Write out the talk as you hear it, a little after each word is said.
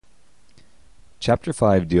Chapter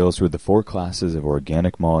 5 deals with the four classes of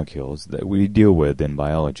organic molecules that we deal with in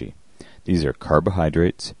biology. These are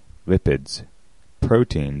carbohydrates, lipids,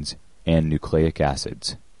 proteins, and nucleic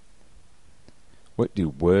acids. What do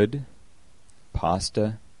wood,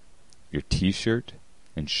 pasta, your t-shirt,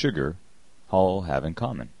 and sugar all have in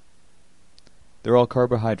common? They're all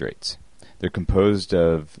carbohydrates. They're composed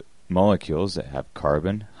of molecules that have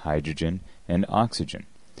carbon, hydrogen, and oxygen.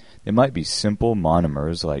 They might be simple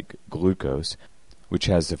monomers like glucose, which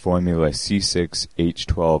has the formula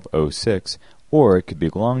C6H12O6, or it could be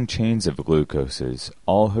long chains of glucoses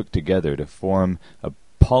all hooked together to form a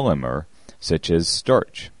polymer such as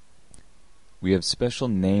starch. We have special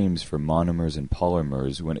names for monomers and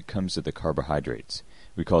polymers when it comes to the carbohydrates.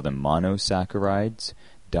 We call them monosaccharides,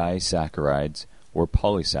 disaccharides, or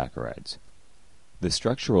polysaccharides. The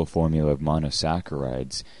structural formula of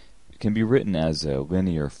monosaccharides can be written as a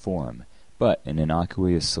linear form, but in an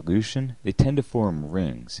aqueous solution, they tend to form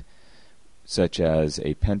rings, such as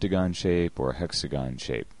a pentagon shape or a hexagon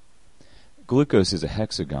shape. Glucose is a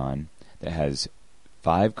hexagon that has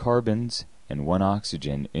 5 carbons and 1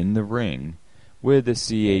 oxygen in the ring, with a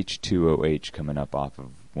CH2OH coming up off of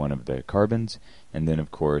one of the carbons, and then of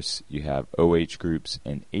course you have OH groups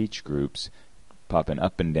and H groups popping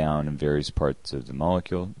up and down in various parts of the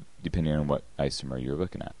molecule, depending on what isomer you're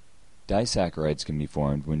looking at. Disaccharides can be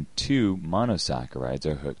formed when 2 monosaccharides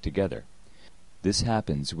are hooked together. This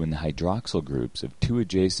happens when the hydroxyl groups of 2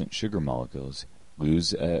 adjacent sugar molecules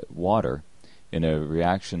lose water in a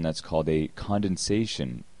reaction that's called a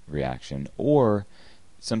condensation reaction, or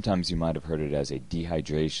sometimes you might have heard it as a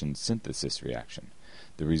dehydration synthesis reaction.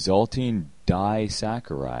 The resulting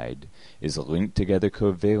disaccharide is linked together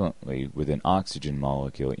covalently with an oxygen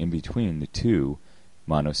molecule in between the 2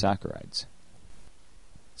 monosaccharides.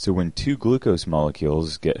 So when 2 glucose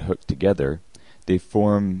molecules get hooked together, they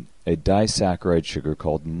form a disaccharide sugar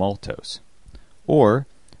called maltose. Or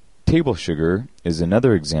table sugar is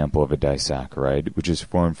another example of a disaccharide, which is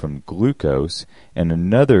formed from glucose and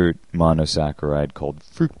another monosaccharide called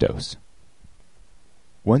fructose.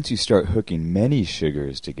 Once you start hooking many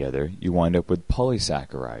sugars together, you wind up with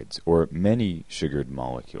polysaccharides, or many sugared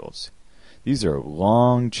molecules. These are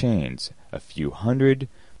long chains, a few hundred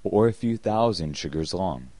or a few thousand sugars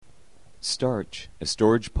long. Starch, a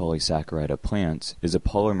storage polysaccharide of plants, is a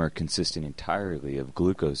polymer consisting entirely of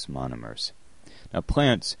glucose monomers. Now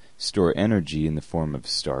plants store energy in the form of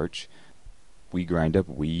starch. We grind up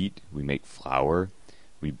wheat, we make flour,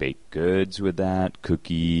 we bake goods with that,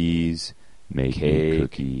 cookies, make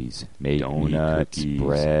cookies, make donuts, cookies,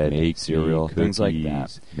 bread, make cereal, things like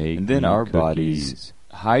that. And then our bodies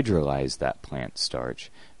hydrolyze that plant starch,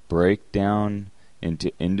 break down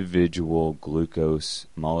into individual glucose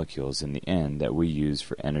molecules in the end that we use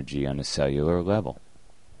for energy on a cellular level.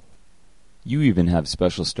 You even have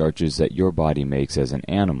special starches that your body makes as an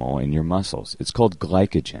animal in your muscles. It's called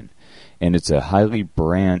glycogen, and it's a highly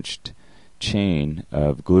branched chain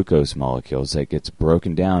of glucose molecules that gets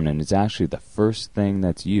broken down, and it's actually the first thing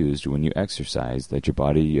that's used when you exercise, that your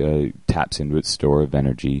body taps into its store of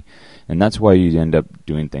energy. And that's why you end up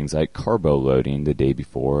doing things like carbo loading the day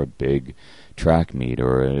before a big track meet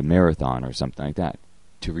or a marathon or something like that,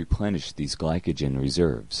 to replenish these glycogen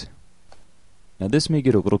reserves. Now this may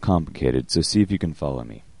get a little complicated, so see if you can follow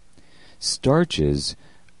me. Starches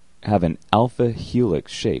have an alpha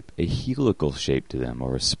helix shape, a helical shape to them,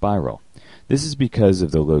 or a spiral. This is because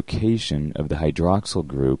of the location of the hydroxyl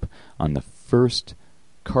group on the first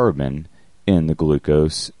carbon in the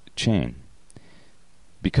glucose chain.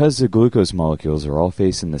 Because the glucose molecules are all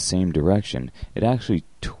facing the same direction, it actually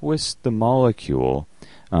twists the molecule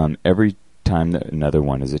every time that another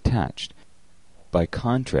one is attached. By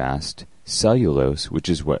contrast, cellulose, which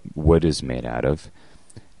is what wood is made out of,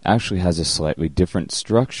 actually has a slightly different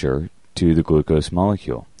structure to the glucose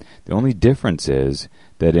molecule. The only difference is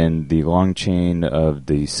that in the long chain of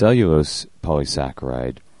the cellulose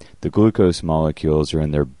polysaccharide, the glucose molecules are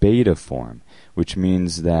in their beta form, which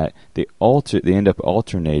means that they end up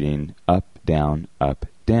alternating up, down, up,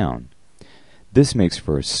 down. This makes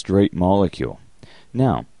for a straight molecule.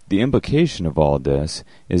 Now, the implication of all this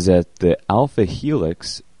is that the alpha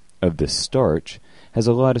helix of the starch has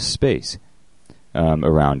a lot of space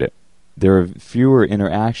around it. There are fewer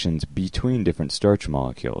interactions between different starch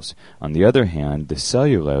molecules. On the other hand, the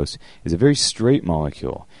cellulose is a very straight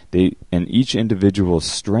molecule. And each individual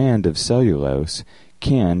strand of cellulose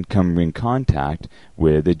can come in contact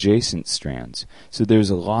with adjacent strands. So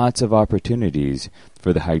there's lots of opportunities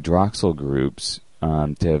for the hydroxyl groups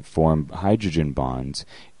to form hydrogen bonds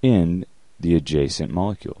in the adjacent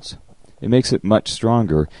molecules. It makes it much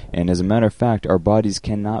stronger, and as a matter of fact, our bodies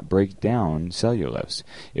cannot break down cellulose.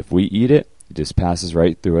 If we eat it, it just passes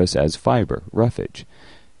right through us as fiber, roughage.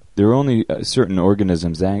 There are only certain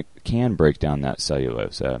organisms that can break down that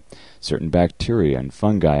cellulose. Certain bacteria and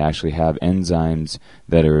fungi actually have enzymes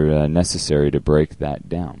that are necessary to break that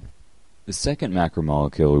down. The second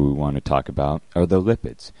macromolecule we want to talk about are the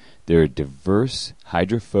lipids. They're a diverse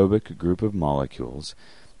hydrophobic group of molecules,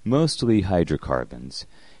 mostly hydrocarbons.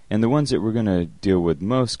 And the ones that we're going to deal with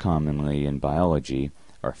most commonly in biology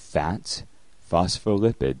are fats,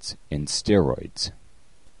 phospholipids, and steroids.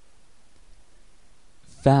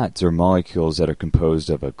 Fats are molecules that are composed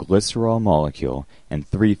of a glycerol molecule and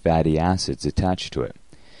 3 fatty acids attached to it.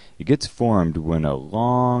 It gets formed when a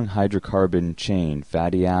long hydrocarbon chain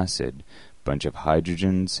fatty acid, bunch of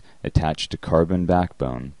hydrogens attached to carbon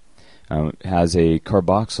backbone, has a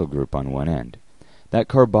carboxyl group on one end. That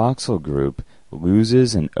carboxyl group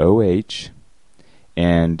loses an OH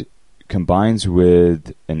and combines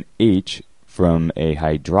with an H from a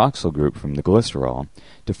hydroxyl group from the glycerol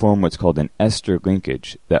to form what's called an ester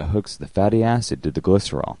linkage that hooks the fatty acid to the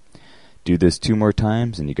glycerol. Do this 2 more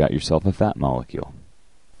times and you got yourself a fat molecule.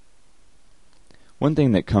 One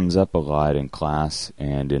thing that comes up a lot in class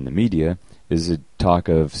and in the media is the talk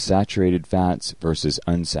of saturated fats versus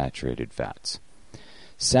unsaturated fats.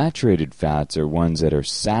 Saturated fats are ones that are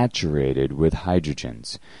saturated with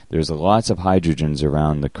hydrogens. There's lots of hydrogens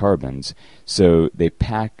around the carbons, so they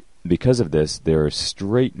pack. Because of this, there are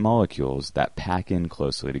straight molecules that pack in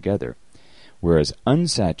closely together, whereas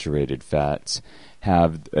unsaturated fats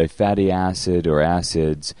have a fatty acid or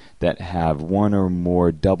acids that have 1 or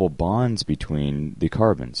more double bonds between the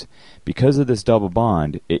carbons. Because of this double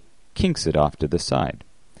bond, it kinks it off to the side.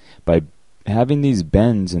 By having these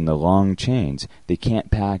bends in the long chains, they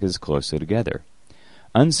can't pack as closely together.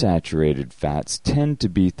 Unsaturated fats tend to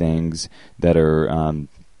be things that are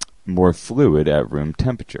more fluid at room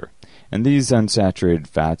temperature. And these unsaturated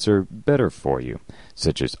fats are better for you,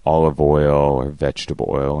 such as olive oil or vegetable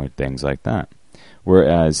oil or things like that.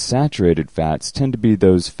 Whereas saturated fats tend to be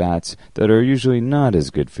those fats that are usually not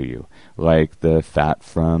as good for you, like the fat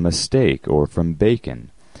from a steak or from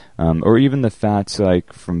bacon, or even the fats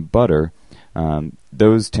like from butter.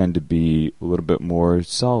 Those tend to be a little bit more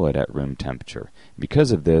solid at room temperature.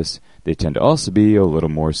 Because of this, they tend to also be a little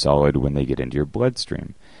more solid when they get into your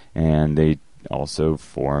bloodstream. And they also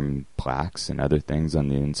form plaques and other things on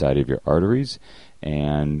the inside of your arteries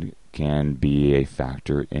and can be a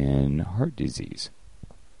factor in heart disease.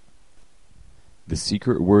 The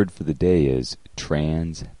secret word for the day is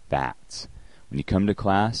trans fats. When you come to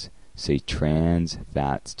class, say trans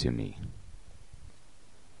fats to me.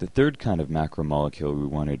 The third kind of macromolecule we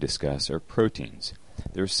want to discuss are proteins.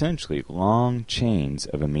 They're essentially long chains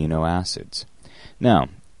of amino acids. Now,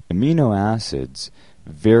 amino acids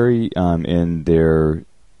vary in their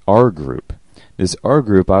R group. This R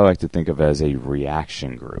group I like to think of as a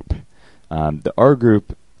reaction group. The R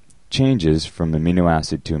group changes from amino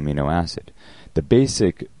acid to amino acid. The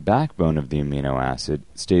basic backbone of the amino acid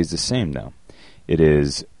stays the same though. It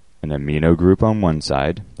is an amino group on one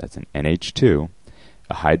side, that's an NH2,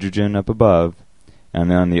 a hydrogen up above, and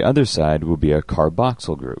then on the other side will be a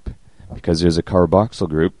carboxyl group. Because there's a carboxyl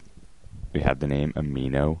group, we have the name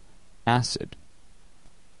amino acid.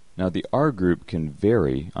 Now the R group can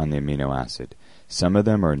vary on the amino acid. Some of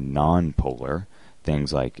them are non-polar,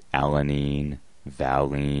 things like alanine,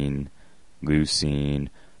 valine, leucine.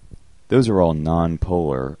 Those are all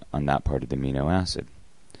non-polar on that part of the amino acid.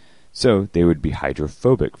 So they would be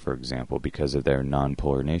hydrophobic, for example, because of their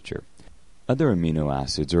non-polar nature. Other amino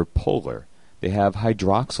acids are polar. They have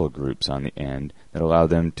hydroxyl groups on the end that allow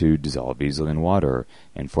them to dissolve easily in water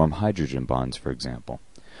and form hydrogen bonds, for example.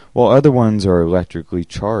 While other ones are electrically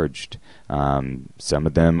charged. Some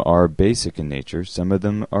of them are basic in nature, some of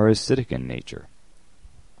them are acidic in nature.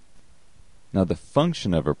 Now the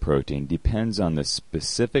function of a protein depends on the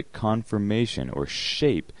specific conformation or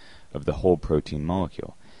shape of the whole protein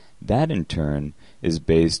molecule. That in turn is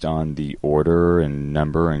based on the order and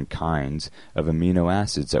number and kinds of amino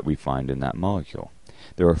acids that we find in that molecule.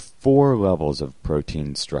 There are 4 levels of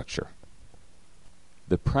protein structure.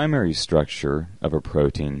 The primary structure of a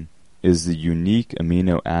protein is the unique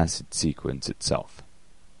amino acid sequence itself.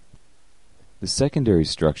 The secondary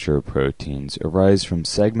structure of proteins arise from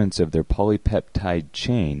segments of their polypeptide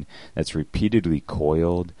chain that's repeatedly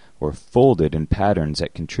coiled or folded in patterns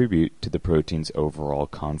that contribute to the protein's overall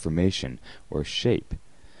conformation or shape.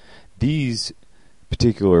 These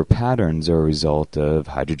particular patterns are a result of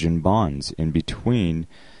hydrogen bonds in between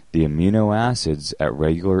the amino acids at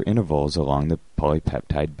regular intervals along the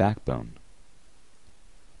polypeptide backbone.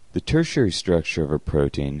 The tertiary structure of a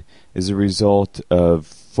protein is a result of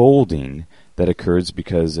folding that occurs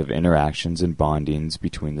because of interactions and bondings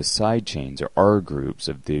between the side chains or R groups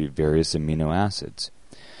of the various amino acids.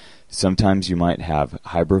 Sometimes you might have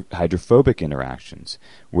hydrophobic interactions,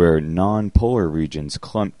 where non-polar regions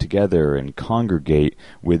clump together and congregate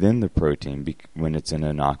within the protein when it's in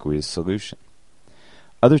an aqueous solution.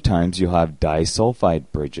 Other times you'll have disulfide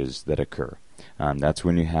bridges that occur. That's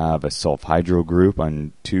when you have a sulfhydryl group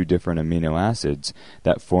on two different amino acids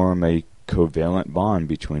that form a covalent bond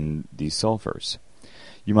between these sulfurs.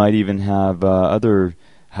 You might even have other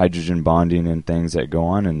hydrogen bonding and things that go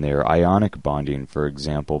on in there, ionic bonding, for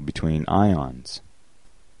example, between ions.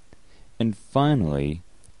 And finally,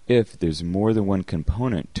 if there's more than one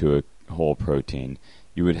component to a whole protein,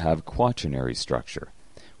 you would have quaternary structure,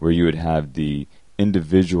 where you would have the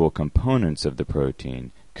individual components of the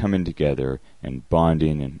protein coming together and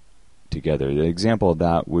bonding together. The example of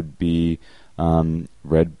that would be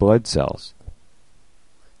red blood cells.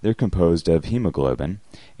 They're composed of hemoglobin,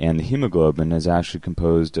 and the hemoglobin is actually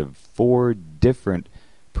composed of 4 different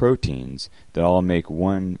proteins that all make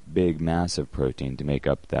one big massive protein to make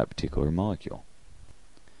up that particular molecule.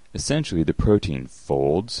 Essentially, the protein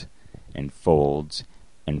folds and folds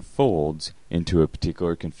and folds into a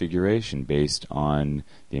particular configuration based on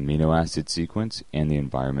the amino acid sequence and the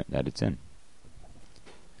environment that it's in.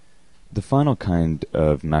 The final kind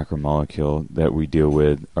of macromolecule that we deal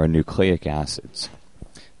with are nucleic acids.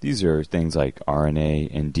 These are things like RNA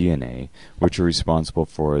and DNA, which are responsible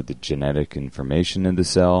for the genetic information in the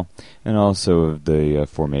cell and also the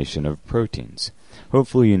formation of proteins.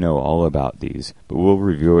 Hopefully you know all about these, but we'll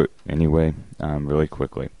review it anyway really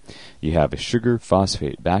quickly. You have a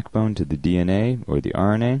sugar-phosphate backbone to the DNA or the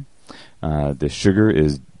RNA. The sugar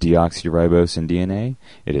is deoxyribose in DNA.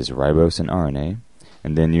 It is ribose in RNA.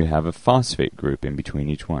 And then you have a phosphate group in between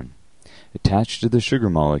each one. Attached to the sugar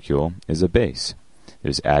molecule is a base.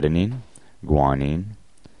 There's adenine, guanine,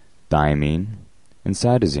 thymine, and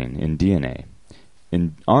cytosine in DNA.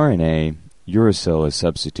 In RNA, uracil is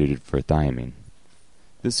substituted for thymine.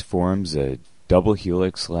 This forms a double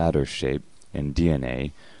helix ladder shape in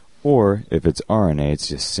DNA, or if it's RNA, it's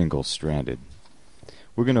just single-stranded.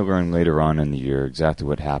 We're going to learn later on in the year exactly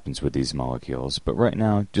what happens with these molecules, but right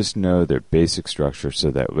now, just know their basic structure so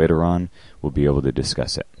that later on we'll be able to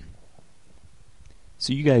discuss it.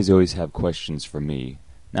 So you guys always have questions for me.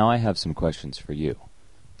 Now I have some questions for you.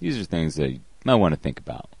 These are things that you might want to think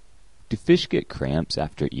about. Do fish get cramps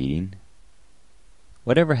after eating?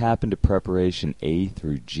 Whatever happened to preparation A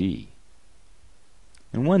through G?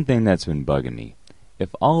 And one thing that's been bugging me, if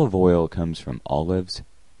olive oil comes from olives,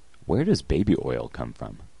 where does baby oil come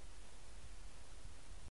from?